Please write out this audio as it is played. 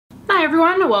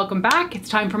everyone, welcome back. It's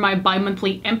time for my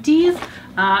bi-monthly empties.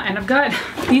 And I've got,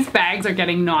 these bags are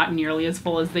getting not nearly as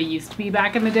full as they used to be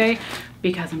back in the day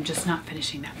because I'm just not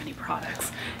finishing that many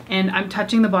products. And I'm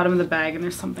touching the bottom of the bag and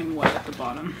there's something wet at the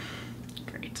bottom.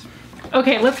 Great.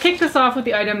 Okay, let's kick this off with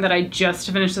the item that I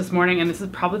just finished this morning, and this is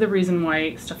probably the reason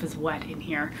why stuff is wet in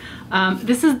here.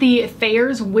 This is the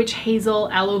Thayer's Witch Hazel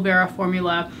Aloe Vera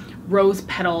Formula Rose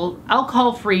Petal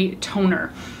Alcohol-Free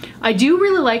Toner. I do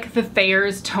really like the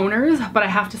Thayer's toners, but I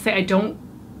have to say I don't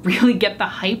really get the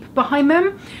hype behind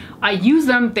them. I use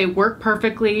them, they work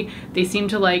perfectly. They seem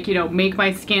to, like, you know, make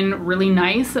my skin really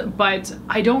nice, but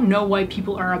I don't know why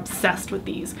people are obsessed with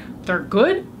these. They're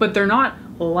good, but they're not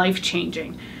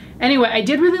life-changing. Anyway, I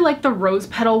did really like the rose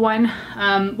petal one,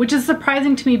 which is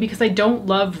surprising to me because I don't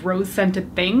love rose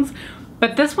scented things,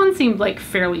 but this one seemed like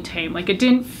fairly tame. Like, it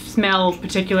didn't smell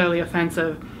particularly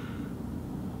offensive.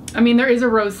 I mean, there is a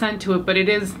rose scent to it, but it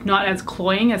is not as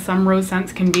cloying as some rose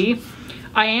scents can be.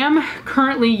 I am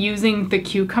currently using the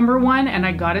cucumber one, and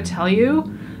I gotta tell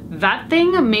you, that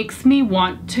thing makes me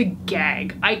want to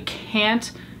gag. I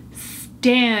can't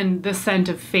stand the scent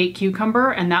of fake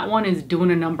cucumber, and that one is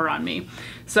doing a number on me.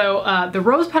 So the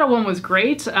rose petal one was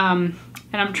great, and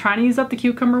I'm trying to use up the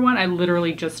cucumber one. I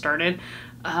literally just started.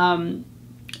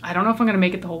 I don't know if I'm gonna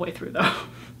make it the whole way through though.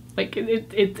 Like,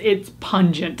 it's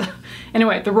pungent.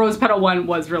 Anyway, the rose petal one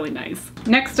was really nice.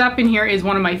 Next up in here is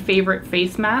one of my favorite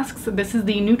face masks. This is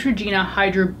the Neutrogena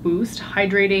Hydro Boost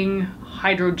Hydrating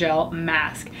Hydrogel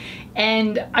Mask.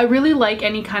 And I really like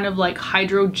any kind of like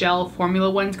hydrogel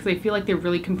formula ones because I feel like they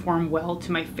really conform well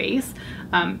to my face.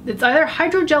 It's either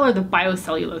hydrogel or the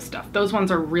biocellulose stuff. Those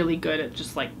ones are really good at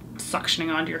just like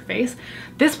suctioning onto your face.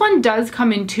 This one does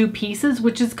come in 2 pieces,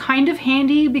 which is kind of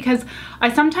handy because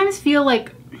I sometimes feel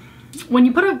like when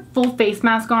you put a full face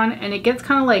mask on and it gets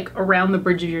kind of like around the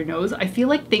bridge of your nose, I feel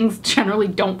like things generally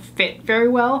don't fit very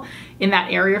well in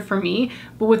that area for me.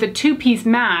 But with a 2-piece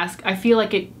mask, I feel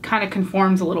like it kind of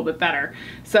conforms a little bit better.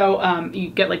 So you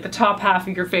get like the top half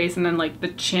of your face, and then like the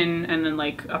chin and then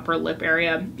like upper lip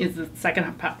area is the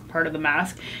second part of the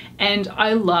mask. And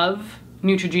I love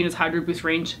Neutrogena's Hydro Boost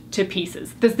range to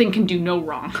pieces. This thing can do no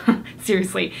wrong.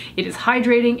 Seriously, it is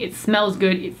hydrating, it smells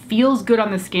good, it feels good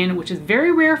on the skin, which is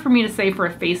very rare for me to say for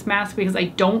a face mask because I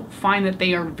don't find that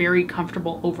they are very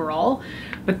comfortable overall.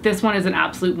 But this one is an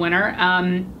absolute winner.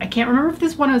 I can't remember if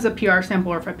this one was a PR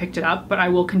sample or if I picked it up, but I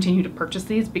will continue to purchase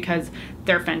these because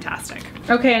they're fantastic.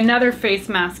 Okay, another face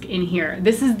mask in here.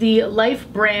 This is the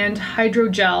Life brand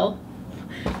Hydrogel,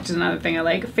 which is another thing I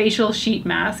like, facial sheet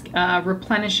mask,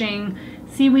 replenishing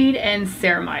seaweed and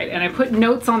ceramide. And I put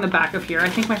notes on the back of here. I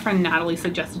think my friend Natalie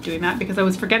suggested doing that because I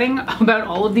was forgetting about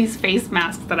all of these face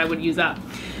masks that I would use up.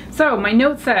 So my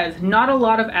note says, not a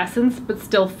lot of essence, but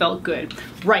still felt good.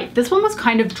 Right, this one was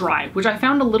kind of dry, which I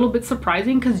found a little bit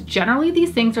surprising because generally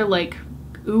these things are like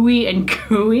ooey and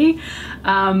gooey.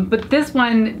 But this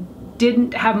one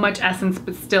didn't have much essence,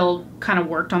 but still kind of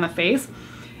worked on the face.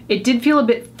 It did feel a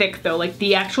bit thick though, like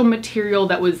the actual material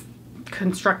that was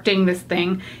constructing this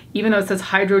thing, even though it says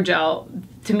hydrogel,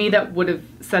 to me that would have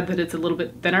said that it's a little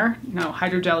bit thinner. No,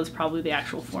 hydrogel is probably the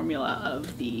actual formula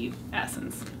of the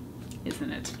essence, isn't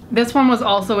it? This one was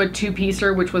also a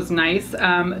 2-piecer, which was nice.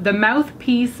 The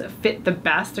mouthpiece fit the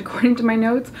best according to my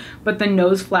notes, but the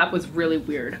nose flap was really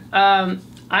weird.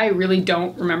 I really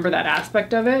don't remember that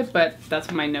aspect of it, but that's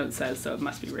what my note says, so it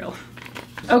must be real.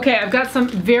 Okay, I've got some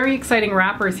very exciting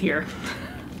wrappers here.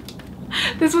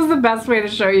 This was the best way to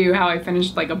show you how I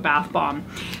finished like a bath bomb.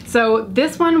 So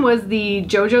this one was the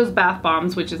Jojo's Bath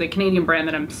Bombs, which is a Canadian brand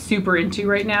that I'm super into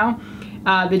right now.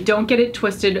 The Don't Get It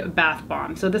Twisted Bath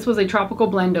Bomb. So this was a tropical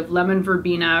blend of lemon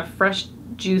verbena, fresh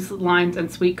juice, limes,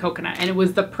 and sweet coconut. And it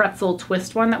was the pretzel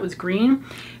twist one that was green.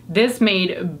 This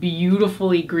made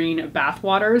beautifully green bath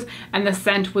waters, and the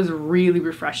scent was really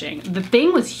refreshing. The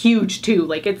thing was huge too,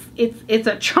 like it's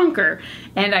a chunker,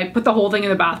 and I put the whole thing in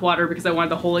the bath water because I wanted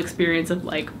the whole experience of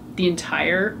like the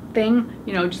entire thing,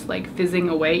 you know, just like fizzing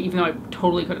away, even though I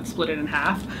totally could have split it in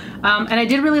half. And I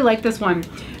did really like this one.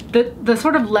 The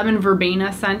sort of lemon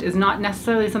verbena scent is not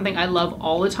necessarily something I love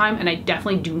all the time, and I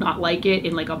definitely do not like it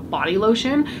in like a body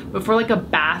lotion, but for like a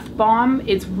bath bomb,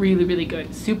 it's really, really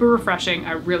good. Super refreshing.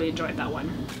 I really enjoyed that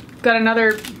one. Got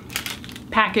another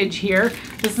package here.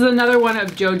 This is another one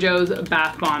of Jojo's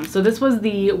bath bombs. So this was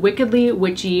the Wickedly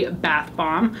Witchy bath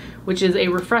bomb, which is a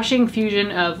refreshing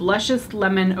fusion of luscious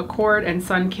lemon accord and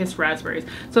sun-kissed raspberries.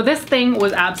 So this thing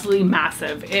was absolutely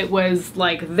massive. It was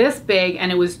like this big,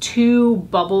 and it was 2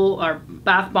 bubble or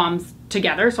bath bombs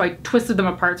together. So I twisted them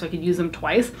apart so I could use them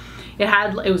twice.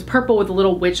 It was purple with a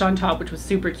little witch on top, which was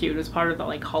super cute. It was part of the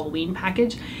like Halloween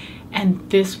package. And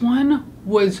this one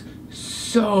was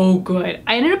so good.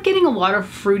 I ended up getting a lot of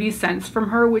fruity scents from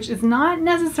her, which is not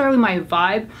necessarily my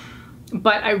vibe,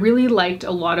 but I really liked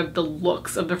a lot of the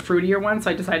looks of the fruitier ones,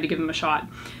 so I decided to give them a shot.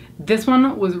 This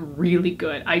one was really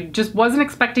good. I just wasn't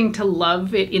expecting to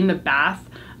love it in the bath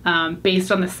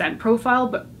based on the scent profile,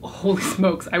 but holy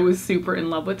smokes, I was super in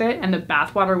love with it. And the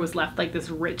bath water was left like this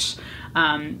rich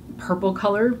purple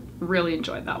color. Really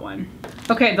enjoyed that one.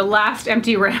 Okay, the last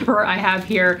empty wrapper I have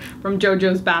here from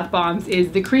Jojo's Bath Bombs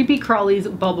is the Creepy Crawlies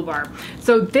Bubble Bar.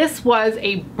 So this was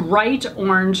a bright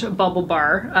orange bubble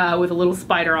bar with a little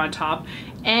spider on top.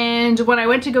 And when I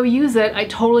went to go use it, I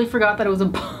totally forgot that it was a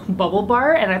bubble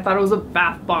bar and I thought it was a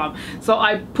bath bomb. So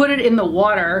I put it in the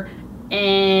water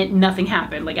and nothing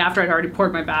happened. Like after I'd already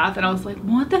poured my bath, and I was like,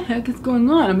 what the heck is going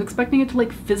on? I'm expecting it to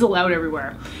like fizzle out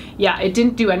everywhere. Yeah, it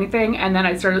didn't do anything. And then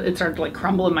it started to like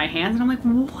crumble in my hands and I'm like,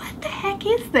 what the heck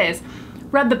is this?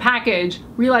 Read the package,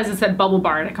 realized it said bubble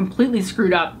bar, and I completely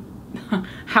screwed up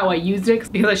how I used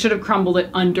it because I should have crumbled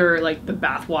it under like the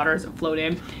bath water as it flowed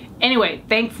in. Anyway,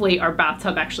 thankfully our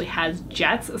bathtub actually has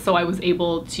jets, so I was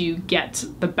able to get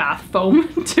the bath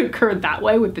foam to occur that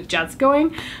way with the jets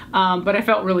going. But I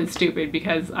felt really stupid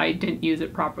because I didn't use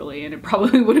it properly, and it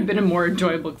probably would have been a more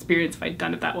enjoyable experience if I'd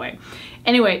done it that way.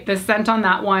 Anyway, the scent on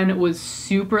that one was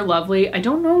super lovely. I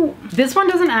don't know, this one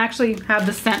doesn't actually have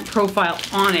the scent profile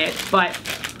on it, but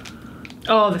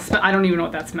oh, the smell, I don't even know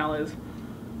what that smell is.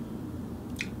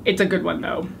 It's a good one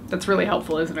though. That's really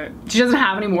helpful, isn't it? She doesn't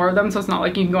have any more of them, so it's not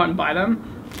like you can go out and buy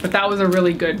them. But that was a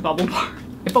really good bubble bar.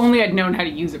 If only I'd known how to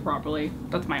use it properly.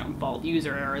 That's my own fault.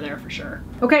 User error there for sure.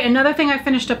 Okay, another thing I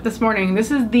finished up this morning.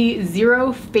 This is the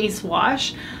Zero Face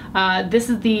Wash. This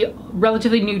is the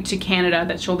relatively new to Canada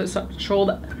that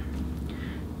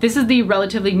This is the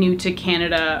relatively new to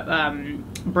Canada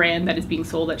brand that is being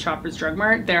sold at Shoppers Drug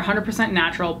Mart. They're 100%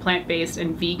 natural, plant-based,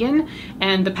 and vegan,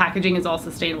 and the packaging is all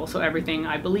sustainable, so everything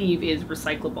I believe is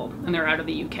recyclable, and they're out of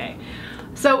the UK.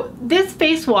 So this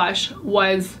face wash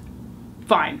was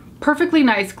fine, perfectly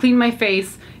nice, cleaned my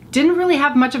face, didn't really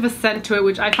have much of a scent to it,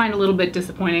 which I find a little bit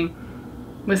disappointing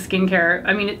with skincare.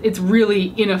 I mean, it's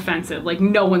really inoffensive. Like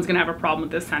no one's gonna have a problem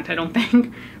with this scent, I don't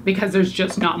think, because there's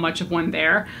just not much of one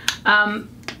there.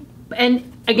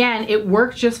 And again, it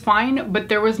worked just fine, but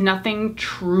there was nothing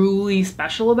truly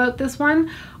special about this one.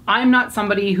 I'm not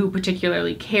somebody who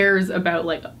particularly cares about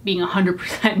like being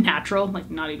 100% natural,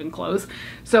 like not even close.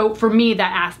 So for me,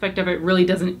 that aspect of it really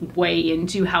doesn't weigh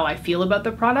into how I feel about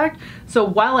the product. So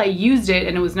while I used it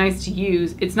and it was nice to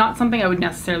use, it's not something I would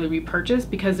necessarily repurchase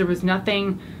because there was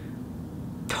nothing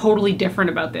totally different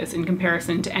about this in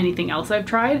comparison to anything else I've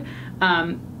tried.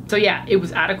 So yeah, it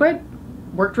was adequate,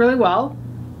 worked really well,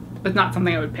 but not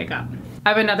something I would pick up. I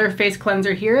have another face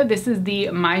cleanser here. This is the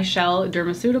Rachelle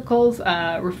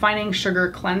Dermaceuticals Refining Sugar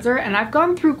Cleanser, and I've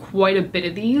gone through quite a bit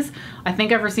of these. I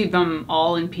think I've received them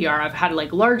all in PR. I've had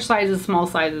like large sizes, small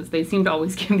sizes. They seem to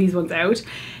always give these ones out.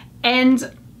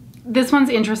 And this one's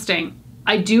interesting.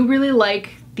 I do really like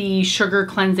the sugar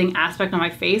cleansing aspect on my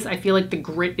face. I feel like the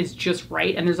grit is just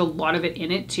right, and there's a lot of it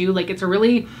in it too. Like it's a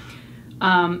really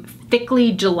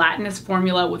thickly gelatinous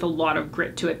formula with a lot of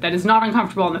grit to it that is not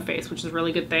uncomfortable on the face, which is a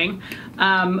really good thing.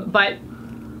 But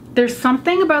there's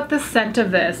something about the scent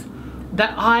of this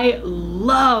that I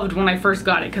loved when I first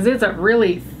got it because it's a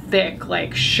really thick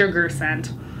like sugar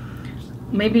scent.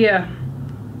 Maybe a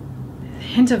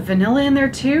hint of vanilla in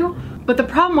there too. But the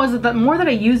problem was that the more that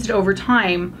I used it over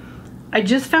time, I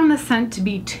just found the scent to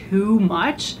be too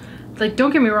much. Like,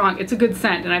 don't get me wrong, it's a good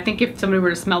scent, and I think if somebody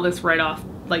were to smell this right off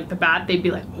like the bat, they'd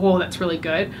be like, oh, that's really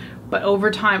good. But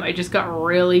over time, I just got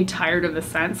really tired of the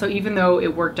scent. So even though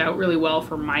it worked out really well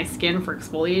for my skin for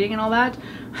exfoliating and all that,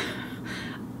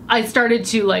 I started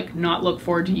to like not look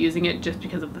forward to using it just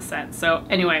because of the scent. So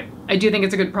anyway, I do think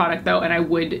it's a good product though, and I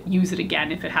would use it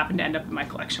again if it happened to end up in my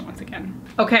collection once again.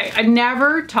 Okay, I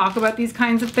never talk about these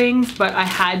kinds of things, but I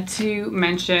had to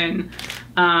mention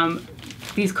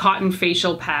these cotton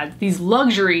facial pads, these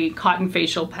luxury cotton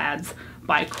facial pads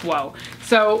by Quo.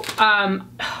 So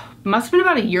must have been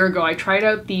about a year ago, I tried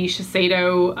out the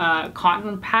Shiseido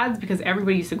cotton pads because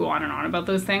everybody used to go on and on about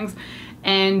those things,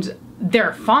 and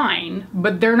they're fine,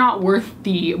 but they're not worth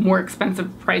the more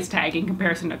expensive price tag in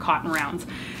comparison to cotton rounds.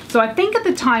 So I think at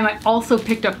the time I also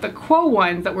picked up the Quo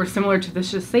ones that were similar to the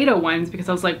Shiseido ones because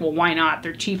I was like, well, why not?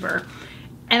 They're cheaper.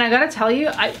 And I gotta tell you,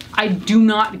 I do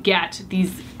not get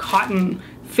these cotton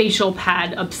facial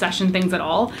pad obsession things at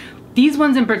all. These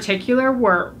ones in particular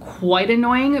were quite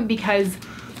annoying because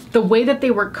the way that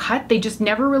they were cut, they just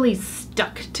never really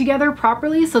stuck together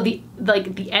properly. So the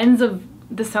ends of,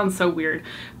 this sounds so weird,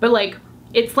 but like,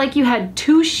 it's like you had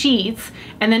two sheets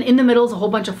and then in the middle is a whole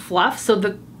bunch of fluff. So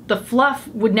the the fluff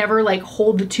would never like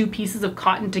hold the two pieces of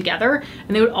cotton together,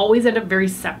 and they would always end up very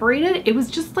separated. It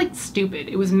was just like stupid.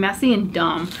 It was messy and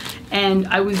dumb, and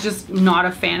I was just not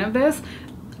a fan of this.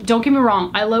 Don't get me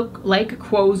wrong, I like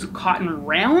Quo's cotton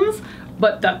rounds,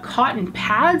 but the cotton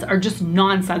pads are just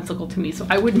nonsensical to me, so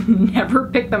I would never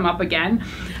pick them up again.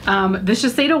 The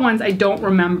Shiseido ones I don't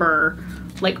remember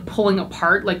like pulling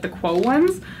apart like the Quo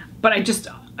ones, but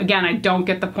again, I don't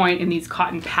get the point in these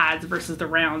cotton pads versus the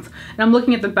rounds. And I'm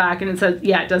looking at the back and it says,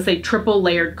 yeah, it does say triple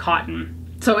layered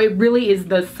cotton. So it really is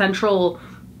the central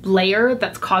layer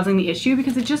that's causing the issue,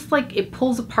 because it just like, it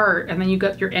pulls apart and then you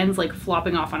got your ends like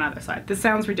flopping off on either side. This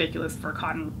sounds ridiculous for a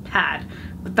cotton pad,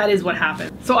 but that is what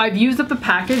happened. So I've used up the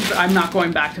package, but I'm not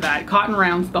going back to that. Cotton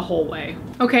rounds the whole way.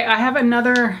 Okay, I have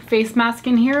another face mask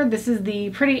in here. This is the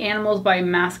Pretty Animals by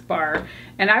Masque Bar.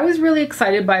 And I was really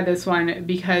excited by this one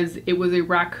because it was a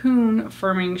raccoon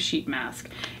firming sheet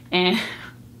mask. And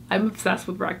I'm obsessed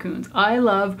with raccoons. I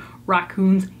love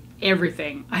raccoons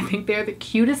everything. I think they're the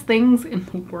cutest things in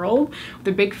the world, with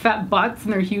their big fat butts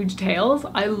and their huge tails.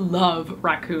 I love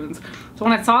raccoons. So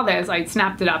when I saw this, I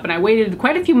snapped it up, and I waited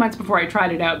quite a few months before I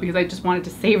tried it out because I just wanted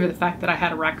to savor the fact that I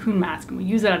had a raccoon mask and we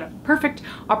use it at a perfect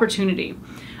opportunity.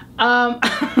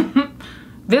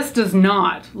 This does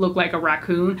not look like a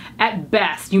raccoon. At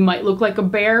best, you might look like a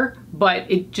bear, but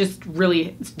it just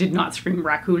really did not scream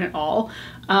raccoon at all.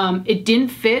 It didn't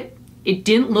fit. It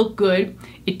didn't look good.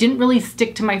 It didn't really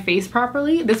stick to my face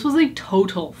properly. This was a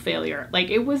total failure. Like,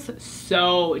 it was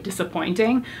so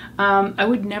disappointing. I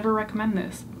would never recommend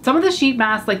this. Some of the sheet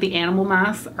masks, like the animal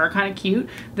masks, are kind of cute.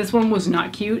 This one was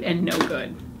not cute and no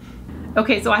good.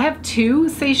 Okay, so I have two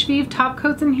Sèche Vive top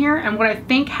coats in here, and what I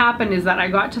think happened is that I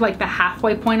got to like the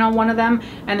halfway point on one of them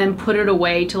and then put it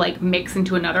away to like mix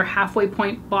into another halfway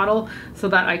point bottle so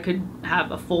that I could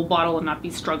have a full bottle and not be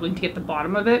struggling to get the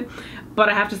bottom of it. But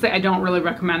I have to say I don't really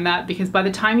recommend that, because by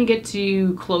the time you get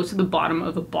to close to the bottom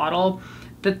of the bottle,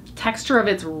 the texture of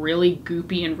it's really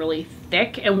goopy and really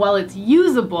thick, and while it's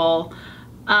usable,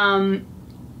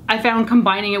 I found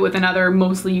combining it with another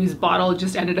mostly used bottle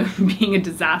just ended up being a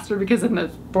disaster, because then the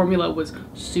formula was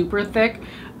super thick.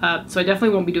 So I definitely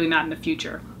won't be doing that in the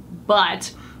future.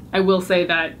 But I will say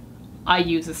that I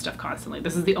use this stuff constantly.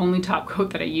 This is the only top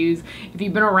coat that I use. If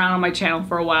you've been around on my channel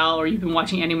for a while, or you've been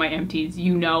watching any of my empties,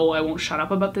 you know I won't shut up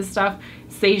about this stuff.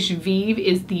 Sèche Vive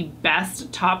is the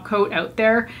best top coat out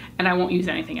there, and I won't use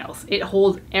anything else. It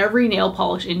holds every nail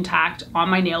polish intact on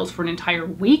my nails for an entire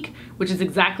week, which is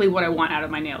exactly what I want out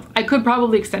of my nails. I could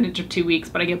probably extend it to 2 weeks,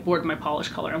 but I get bored of my polish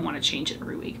color and want to change it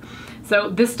every week. So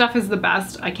this stuff is the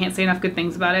best. I can't say enough good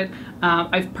things about it.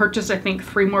 I've purchased, I think,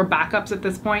 3 more backups at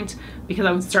this point because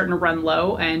I was starting to run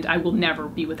low, and I will never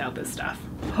be without this stuff.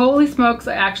 Holy smokes,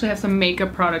 I actually have some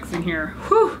makeup products in here.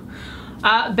 Whew.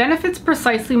 Benefits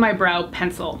Precisely My Brow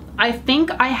Pencil. I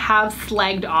think I have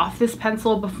slagged off this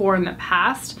pencil before in the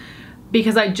past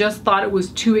because I just thought it was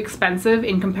too expensive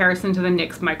in comparison to the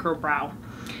NYX Micro Brow.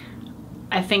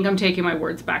 I think I'm taking my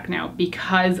words back now,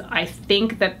 because I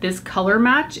think that this color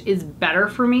match is better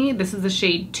for me. This is the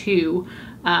shade 2.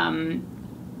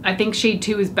 I think shade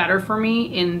 2 is better for me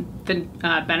in the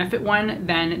Benefit one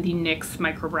than the NYX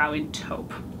Micro Brow in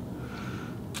Taupe.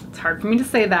 It's hard for me to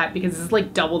say that because this is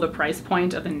like double the price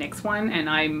point of the NYX one, and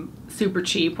I'm super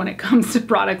cheap when it comes to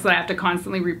products that I have to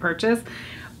constantly repurchase.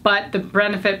 But the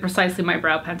Benefit Precisely My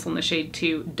Brow Pencil in the shade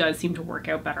 2 does seem to work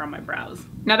out better on my brows.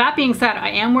 Now that being said, I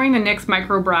am wearing the NYX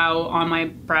Micro Brow on my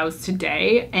brows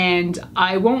today, and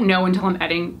I won't know until I'm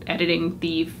editing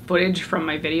the footage from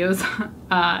my videos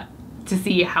to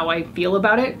see how I feel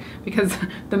about it, because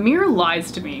the mirror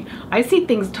lies to me. I see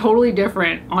things totally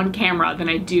different on camera than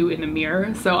I do in the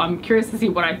mirror, so I'm curious to see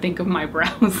what I think of my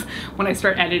brows when I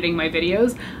start editing my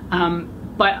videos.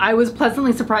 But I was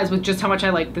pleasantly surprised with just how much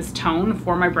I like this tone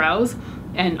for my brows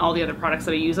and all the other products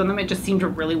that I use on them. It just seemed to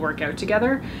really work out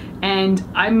together, and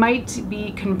I might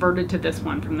be converted to this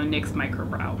one from the NYX Micro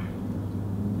Brow.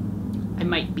 I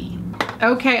might be.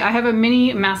 Okay, I have a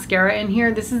mini mascara in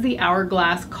here. This is the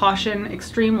Hourglass Caution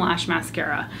Extreme Lash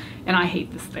Mascara, and I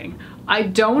hate this thing. I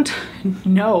don't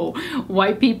know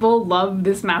why people love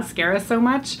this mascara so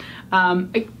much.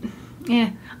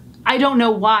 I don't know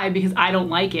why, because I don't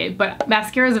like it, but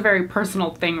mascara is a very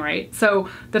personal thing, right? So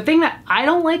the thing that I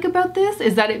don't like about this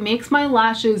is that it makes my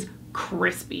lashes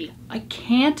crispy. I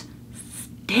can't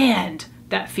stand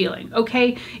that feeling,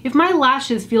 okay? If my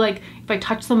lashes feel like, if I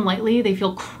touch them lightly, they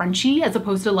feel crunchy as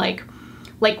opposed to like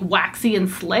like waxy and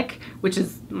slick, which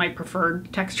is my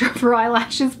preferred texture for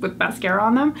eyelashes with mascara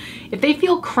on them, if they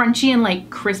feel crunchy and like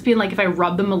crispy and like if I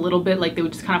rub them a little bit, like they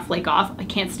would just kind of flake off, I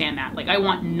can't stand that. Like I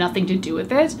want nothing to do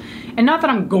with it. And not that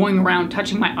I'm going around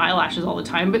touching my eyelashes all the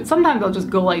time, but sometimes I'll just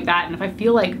go like that, and if I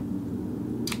feel like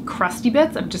crusty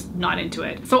bits, I'm just not into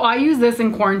it. So I used this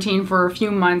in quarantine for a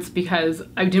few months because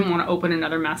I didn't want to open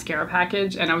another mascara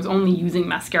package, and I was only using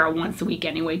mascara once a week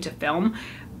anyway to film.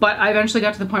 But I eventually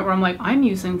got to the point where I'm like, I'm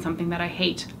using something that I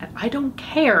hate, and I don't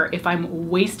care if I'm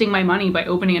wasting my money by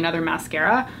opening another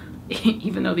mascara,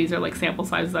 even though these are like sample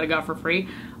sizes that I got for free.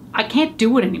 I can't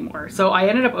do it anymore. So I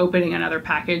ended up opening another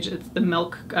package. It's the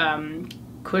Milk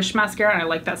Kush mascara, and I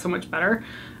like that so much better.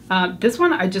 This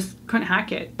one, I just couldn't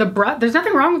hack it. The brush, there's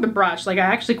nothing wrong with the brush. Like I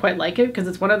actually quite like it because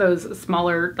it's one of those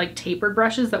smaller like tapered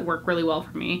brushes that work really well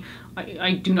for me.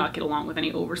 I do not get along with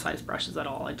any oversized brushes at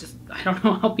all. I don't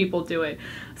know how people do it.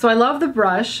 So I love the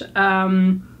brush,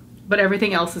 but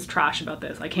everything else is trash about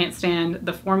this. I can't stand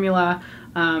the formula.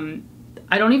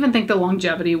 I don't even think the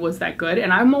longevity was that good.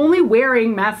 And I'm only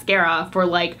wearing mascara for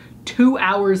like 2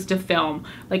 hours to film.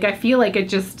 Like I feel like it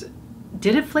just,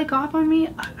 did it flake off on me?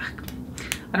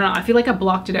 I don't know, I feel like I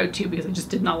blocked it out too because I just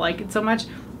did not like it so much.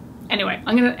 Anyway,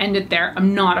 I'm gonna end it there.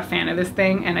 I'm not a fan of this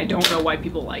thing, and I don't know why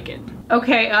people like it.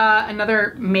 Okay,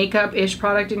 another makeup-ish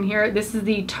product in here. This is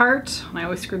the Tarte, I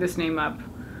always screw this name up,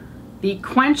 the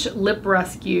Quench Lip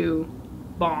Rescue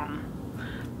Balm.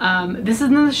 This is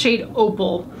in the shade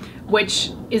Opal,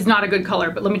 which is not a good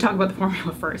color, but let me talk about the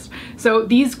formula first. So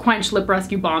these Quench Lip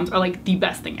Rescue Balms are like the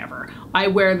best thing ever. I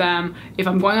wear them if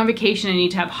I'm going on vacation and I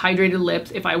need to have hydrated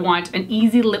lips, if I want an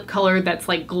easy lip color that's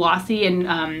like glossy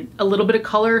and a little bit of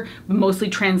color, mostly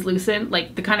translucent,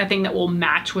 like the kind of thing that will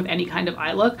match with any kind of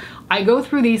eye look. I go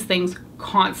through these things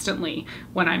constantly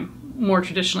when I'm more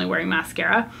traditionally wearing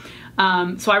mascara.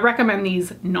 So I recommend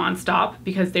these nonstop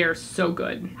because they're so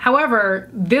good. However,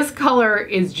 this color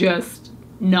is just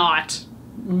not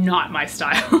my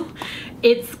style.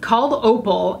 It's called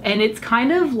Opal, and it's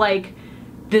kind of like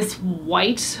this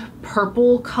white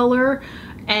purple color,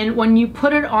 and when you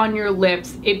put it on your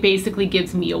lips, it basically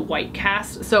gives me a white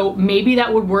cast. So maybe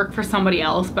that would work for somebody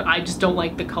else, but I just don't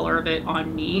like the color of it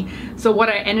on me. So what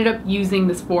I ended up using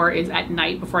this for is at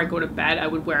night before I go to bed, I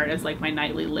would wear it as like my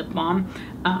nightly lip balm,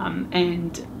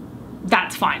 and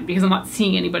that's fine because I'm not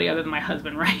seeing anybody other than my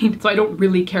husband, right? So I don't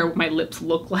really care what my lips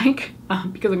look like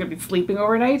because I'm gonna be sleeping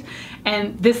overnight.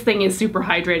 And this thing is super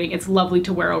hydrating. It's lovely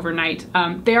to wear overnight.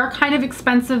 They are kind of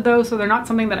expensive though, so they're not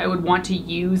something that I would want to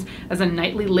use as a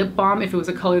nightly lip balm if it was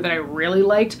a color that I really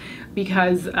liked,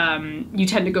 because you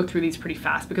tend to go through these pretty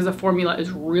fast because the formula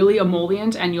is really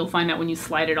emollient, and you'll find that when you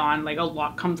slide it on, like a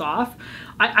lot comes off.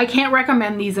 I can't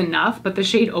recommend these enough, but the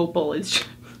shade Opal is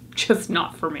just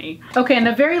not for me. Okay, and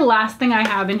the very last thing I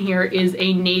have in here is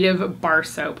a native bar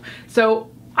soap.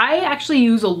 So I actually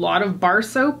use a lot of bar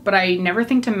soap, but I never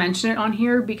think to mention it on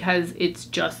here because it's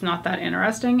just not that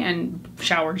interesting, and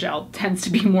shower gel tends to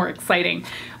be more exciting.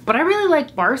 But I really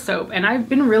like bar soap, and I've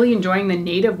been really enjoying the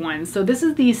native ones. So this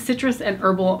is the Citrus and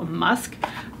Herbal Musk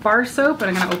bar soap, and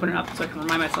I'm gonna open it up so I can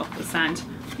remind myself of the scent,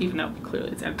 even though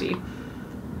clearly it's empty.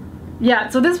 Yeah,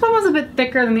 so this one was a bit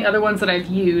thicker than the other ones that I've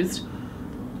used.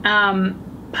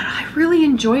 But I really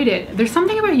enjoyed it. There's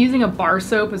something about using a bar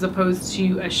soap as opposed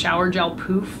to a shower gel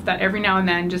poof that every now and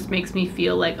then just makes me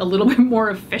feel like a little bit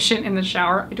more efficient in the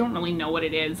shower. I don't really know what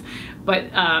it is, but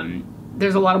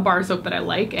there's a lot of bar soap that I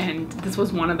like, and this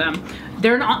was one of them.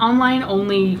 They're an online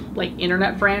only like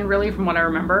internet brand really from what I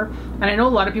remember. And I know a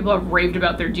lot of people have raved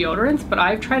about their deodorants, but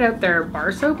I've tried out their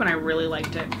bar soap and I really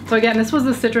liked it. So again, this was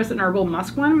the Citrus and Herbal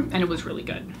Musk one, and it was really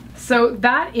good. So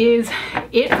that is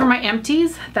it for my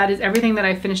empties. That is everything that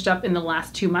I finished up in the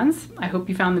last 2 months. I hope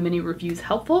you found the mini reviews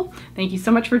helpful. Thank you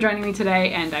so much for joining me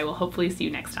today, and I will hopefully see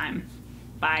you next time.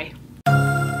 Bye.